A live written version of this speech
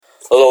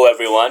Hello,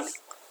 everyone.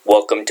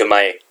 Welcome to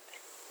my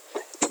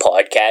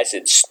podcast.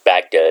 It's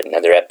back to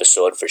another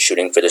episode for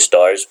Shooting for the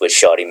Stars with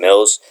Shotty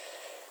Mills.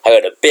 I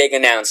got a big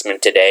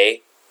announcement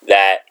today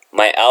that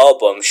my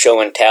album,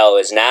 Show and Tell,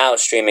 is now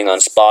streaming on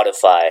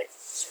Spotify.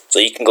 So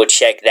you can go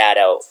check that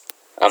out.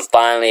 I'm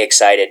finally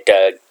excited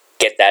to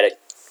get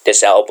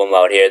this album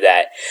out here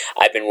that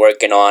I've been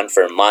working on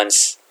for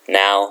months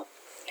now.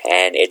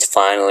 And it's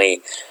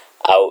finally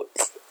out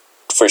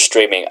for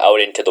streaming out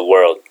into the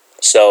world.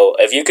 So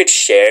if you could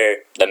share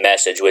the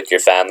message with your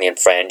family and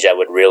friends, I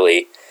would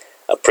really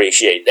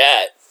appreciate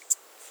that.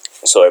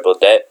 Sorry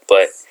about that,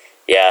 but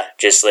yeah,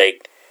 just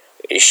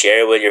share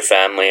it with your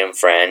family and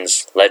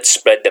friends. Let's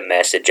spread the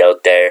message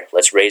out there.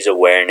 Let's raise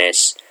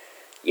awareness.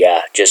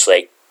 Yeah,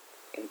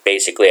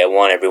 basically I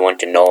want everyone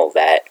to know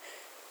that,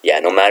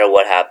 no matter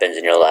what happens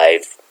in your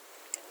life,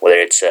 whether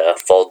it's a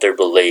faltered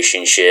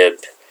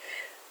relationship,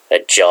 a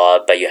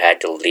job that you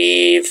had to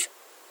leave,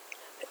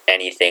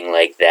 anything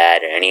like that,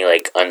 or any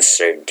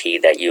uncertainty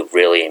that you've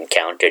really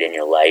encountered in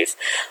your life,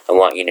 I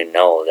want you to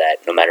know that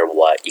no matter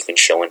what, you can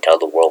show and tell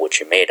the world what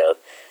you're made of.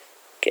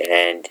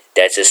 And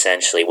that's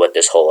essentially what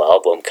this whole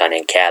album kind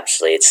of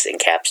encapsulates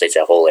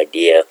that whole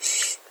idea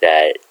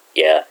that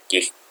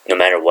no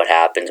matter what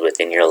happens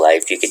within your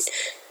life, you can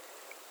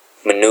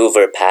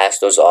maneuver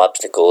past those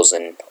obstacles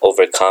and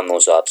overcome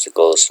those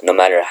obstacles. No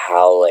matter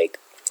how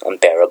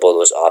unbearable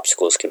those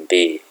obstacles can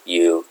be,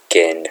 you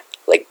can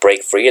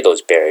break free of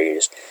those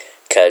barriers,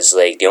 because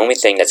the only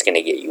thing that's going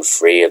to get you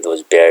free of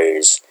those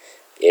barriers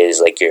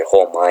is your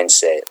whole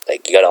mindset.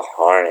 You got to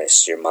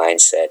harness your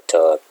mindset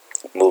to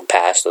move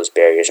past those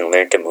barriers and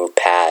learn to move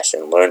past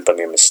and learn from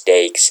your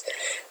mistakes.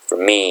 For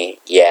me,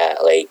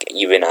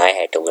 even I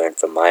had to learn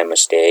from my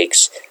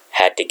mistakes,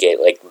 had to get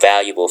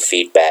valuable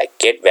feedback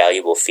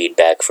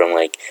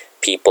from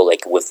people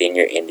within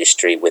your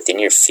industry, within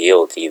your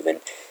field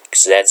even,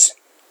 because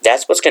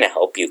that's what's going to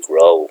help you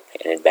grow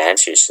and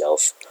advance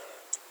yourself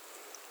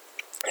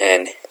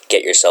and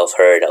get yourself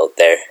heard out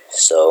there.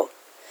 So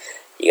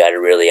you gotta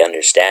really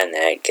understand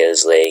that,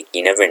 because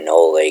you never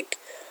know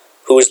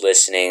who's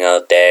listening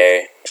out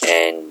there,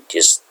 and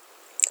just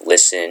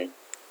listen.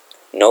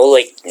 Know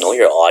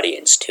your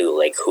audience too.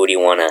 Who do you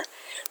want to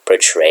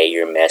portray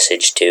your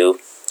message to,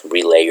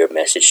 relay your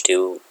message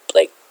to?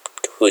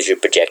 Who's your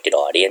projected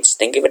audience?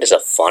 Think of it as a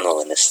funnel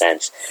in a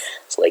sense.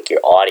 It's your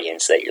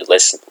audience that you're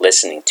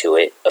listening to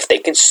it. If they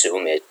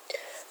consume it,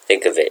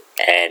 think of it,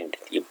 and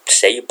you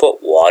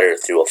put water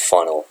through a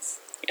funnel,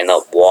 and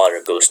the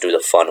water goes through the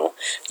funnel.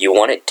 You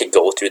want it to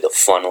go through the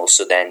funnel,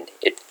 so then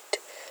it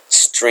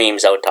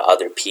streams out to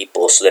other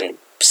people, so then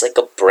it's like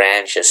a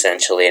branch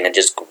essentially, and it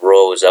just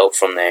grows out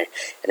from there.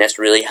 And that's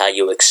really how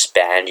you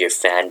expand your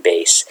fan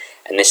base.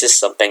 And this is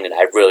something that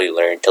I've really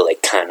learned to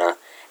kind of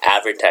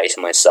advertise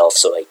myself,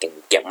 so I can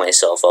get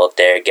myself out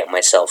there, get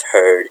myself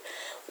heard,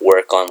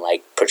 work on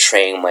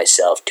portraying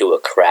myself to a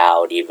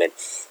crowd even.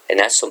 And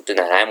that's something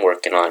that I'm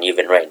working on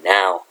even right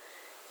now.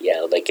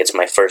 It's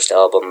my first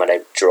album that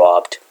I've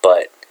dropped,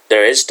 but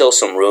there is still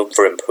some room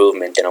for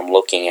improvement that I'm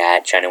looking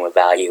at, trying to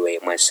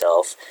evaluate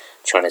myself,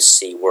 trying to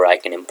see where I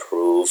can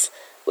improve,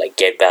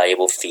 get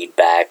valuable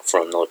feedback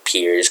from those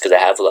peers, because I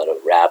have a lot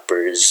of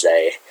rappers,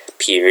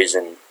 peers,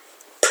 and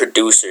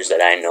producers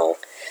that I know,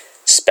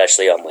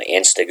 especially on my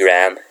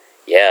Instagram.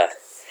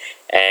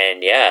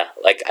 And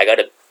I got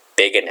a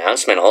big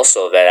announcement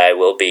also that I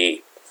will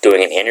be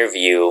doing an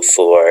interview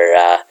for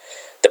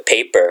the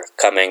paper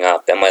coming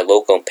up, and my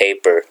local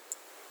paper,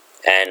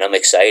 and I'm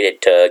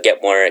excited to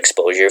get more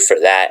exposure for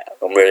that.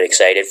 I'm really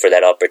excited for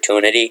that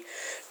opportunity.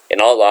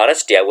 In all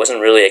honesty, I wasn't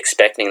really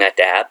expecting that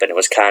to happen. It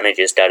was kind of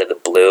just out of the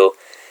blue,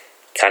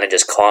 kind of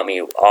just caught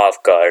me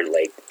off guard.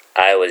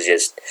 I was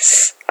just,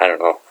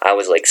 I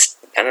was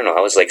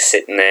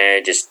sitting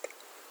there, just,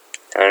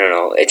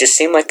 it just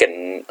seemed like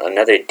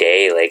another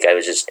day. I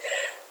was just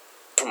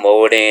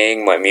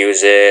promoting my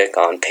music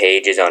on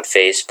pages on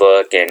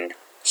Facebook, and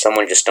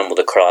someone just stumbled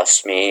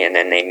across me, and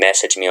then they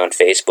messaged me on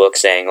Facebook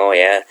saying, "Oh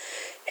yeah,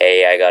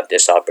 hey, I got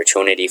this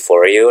opportunity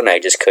for you," and I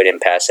just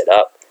couldn't pass it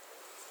up.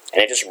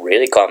 And it just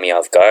really caught me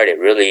off guard. It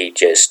really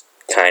just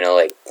kind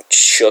of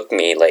shook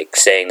me,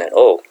 saying that,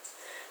 oh,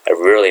 I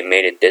really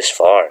made it this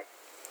far.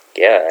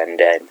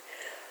 And I'm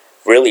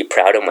really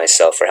proud of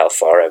myself for how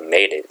far I've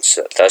made it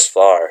thus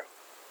far.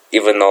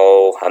 Even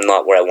though I'm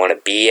not where I want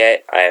to be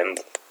yet, I'm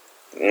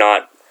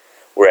not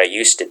where I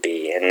used to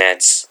be, and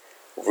that's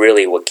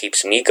really what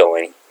keeps me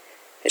going,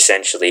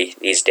 essentially,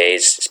 these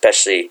days,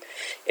 especially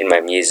in my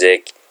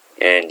music.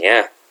 And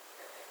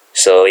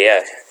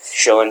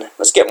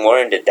let's get more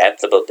into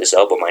depth about this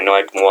album. I know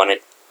I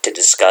wanted to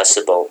discuss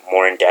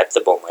more in depth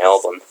about my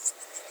album.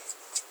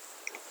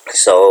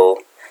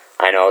 So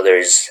I know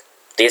there's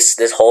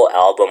this whole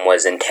album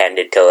was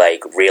intended to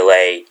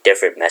relay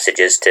different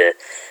messages to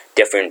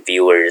different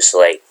viewers.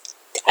 I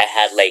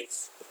had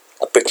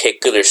a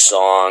particular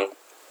song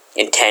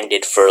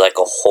intended for a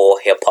whole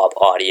hip-hop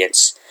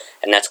audience,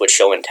 and that's what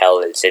Show and Tell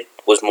is. It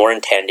was more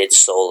intended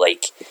so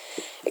it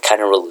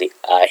kind of really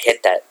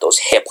hit those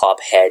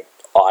hip-hop head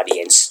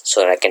audience,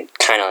 so that I can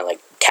kind of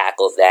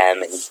tackle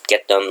them and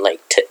get them like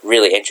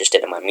really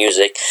interested in my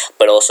music.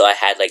 But also I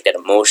had like that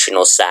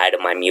emotional side of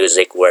my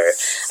music where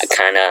I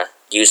kind of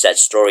use that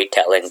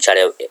storytelling, try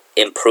to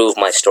improve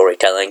my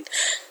storytelling.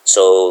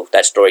 So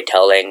that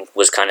storytelling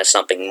was kind of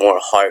something more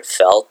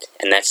heartfelt,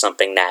 and that's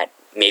something that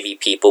maybe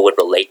people would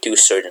relate to,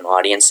 certain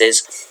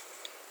audiences.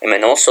 And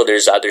then also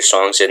there's other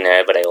songs in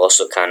there, but I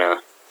also kind of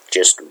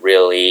just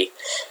really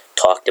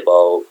talked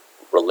about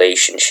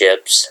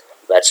relationships.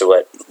 That's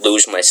what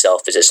Lose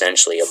Myself is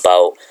essentially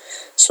about.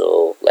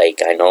 So,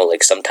 like, I know,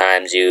 like,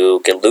 sometimes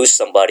you can lose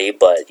somebody,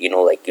 but, you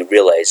know, like, you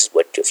realize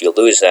what if you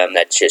lose them,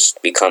 that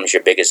just becomes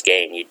your biggest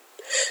gain.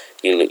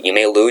 You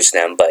may lose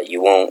them, but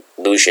you won't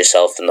lose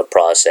yourself in the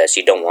process.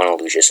 You don't want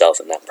to lose yourself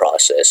in that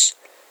process.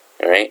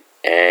 Alright?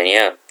 And,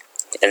 yeah.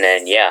 And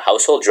then, yeah,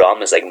 Household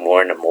Drama is, like,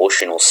 more an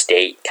emotional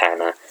state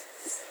kind of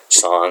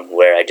song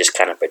where I just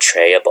kind of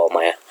portray about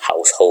my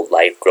household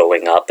life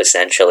growing up,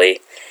 essentially.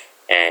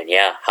 And,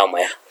 yeah, how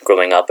my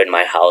growing up in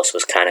my house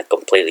was kind of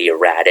completely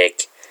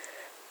erratic.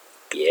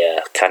 Yeah,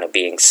 kind of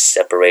being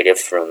separated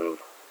from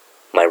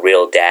my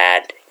real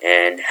dad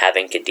and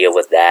having to deal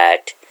with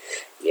that.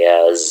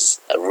 Yeah, it was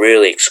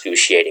really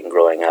excruciating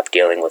growing up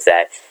dealing with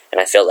that. And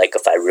I felt like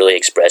if I really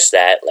expressed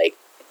that, like,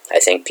 I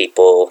think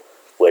people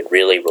would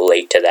really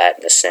relate to that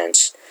in a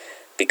sense.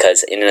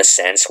 Because in a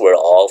sense, we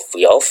all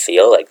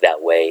feel like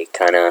that way,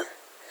 kind of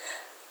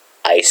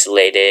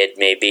isolated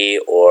maybe,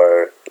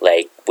 or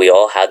like we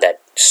all have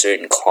that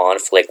certain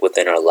conflict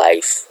within our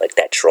life, like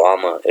that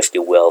trauma, if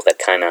you will, that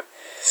kind of,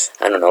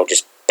 I don't know,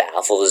 just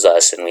baffles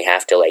us, and we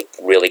have to like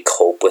really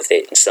cope with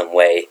it in some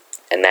way.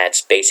 And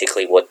that's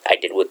basically what I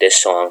did with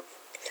this song.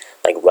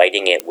 Like,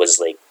 writing it was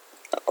like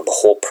the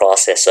whole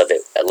process of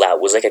it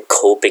was like a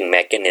coping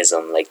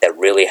mechanism, like that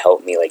really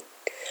helped me like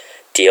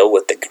deal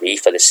with the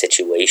grief of the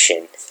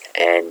situation.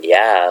 And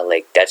yeah,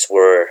 like that's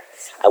where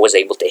I was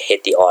able to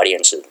hit the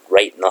audience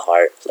right in the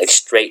heart, like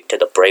straight to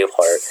the brave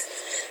heart.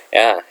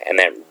 Yeah, and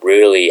that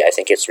really, I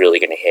think it's really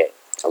going to hit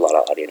a lot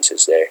of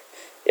audiences there.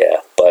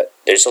 Yeah, but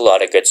there's a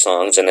lot of good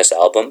songs in this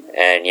album,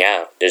 and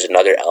yeah, there's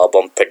another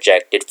album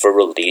projected for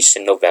release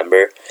in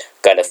November.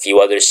 Got a few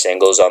other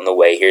singles on the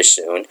way here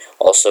soon.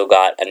 Also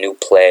got a new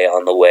play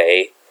on the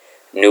way,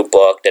 new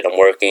book that I'm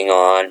working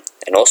on,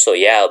 and also,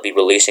 yeah, I'll be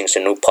releasing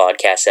some new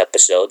podcast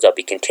episodes. I'll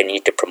be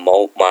continuing to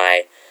promote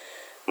my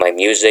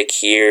music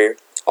here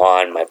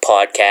on my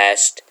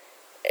podcast.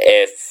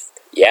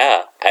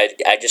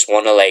 I just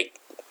want to like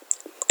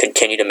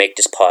continue to make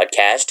this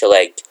podcast to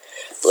like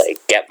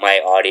get my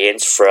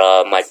audience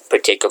from my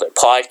particular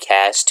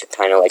podcast to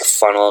kind of like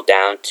funnel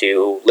down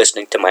to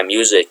listening to my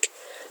music.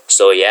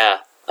 So yeah,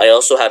 I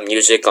also have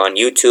music on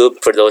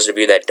YouTube. For those of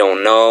you that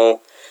don't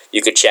know,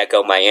 you could check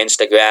out my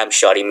Instagram,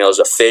 Shotty Mills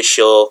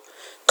Official.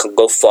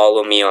 Go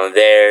follow me on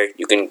there.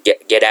 You can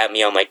get at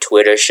me on my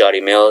Twitter,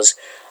 Shotty Mills.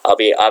 I'll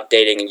be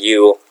updating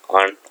you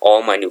on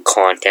all my new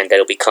content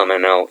that'll be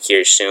coming out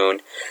here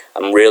soon.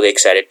 I'm really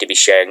excited to be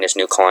sharing this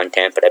new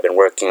content, but I've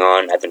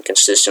been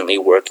consistently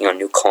working on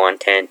new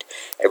content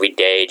every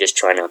day, just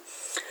trying to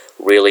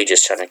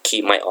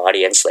keep my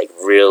audience like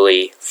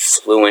really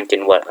fluent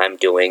in what I'm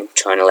doing,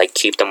 trying to like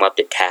keep them up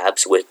to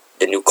tabs with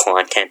the new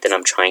content that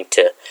I'm trying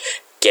to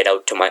get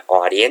out to my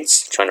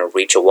audience, trying to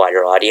reach a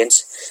wider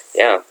audience.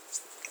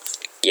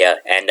 Yeah,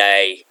 and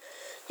I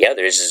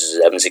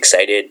was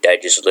excited. I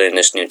just learned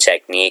this new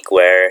technique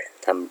where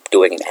I'm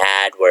doing an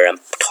ad where I'm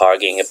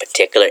targeting a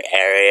particular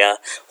area,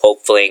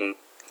 hoping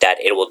that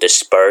it will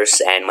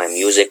disperse and my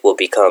music will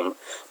become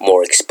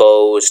more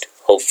exposed.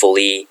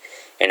 Hopefully,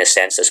 in a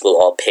sense, this will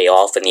all pay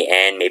off in the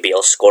end. Maybe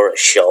I'll score a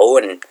show,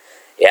 and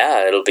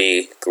yeah, it'll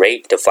be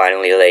great to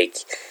finally like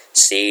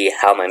see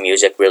how my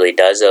music really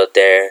does out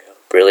there.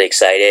 Really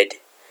excited.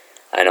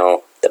 I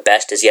know the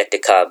best is yet to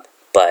come,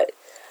 but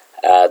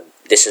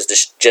this is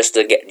just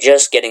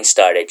getting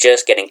started,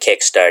 just getting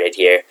kick-started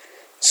here.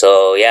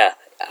 So yeah,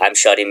 I'm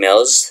Shotty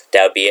Mills.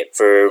 That'll be it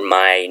for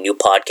my new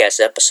podcast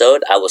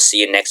episode. I will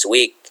see you next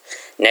week.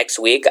 Next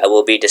week, I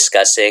will be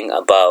discussing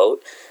about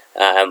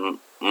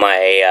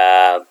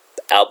my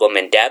album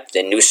in depth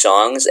and new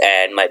songs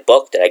and my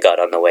book that I got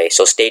on the way.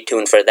 So stay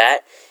tuned for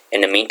that.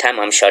 In the meantime,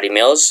 I'm Shotty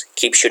Mills.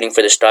 Keep shooting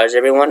for the stars,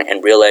 everyone,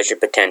 and realize your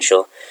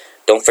potential.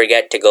 Don't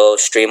forget to go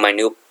stream my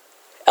new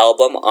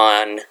album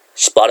on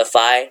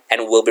Spotify,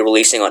 and we'll be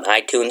releasing on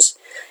iTunes,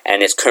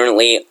 and it's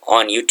currently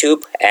on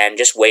YouTube and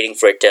just waiting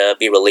for it to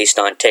be released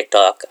on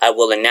TikTok. I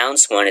will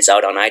announce when it's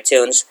out on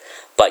iTunes,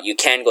 but you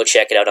can go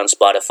check it out on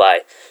Spotify.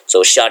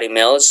 So Shotty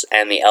Mills,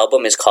 and the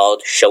album is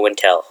called Show and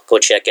Tell. Go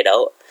check it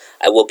out.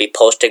 I will be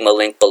posting the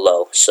link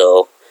below,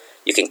 so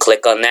you can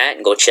click on that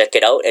and go check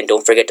it out, and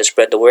don't forget to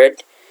spread the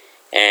word,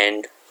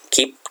 and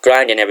keep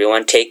grinding,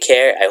 everyone. Take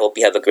care. I hope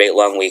you have a great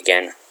long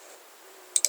weekend.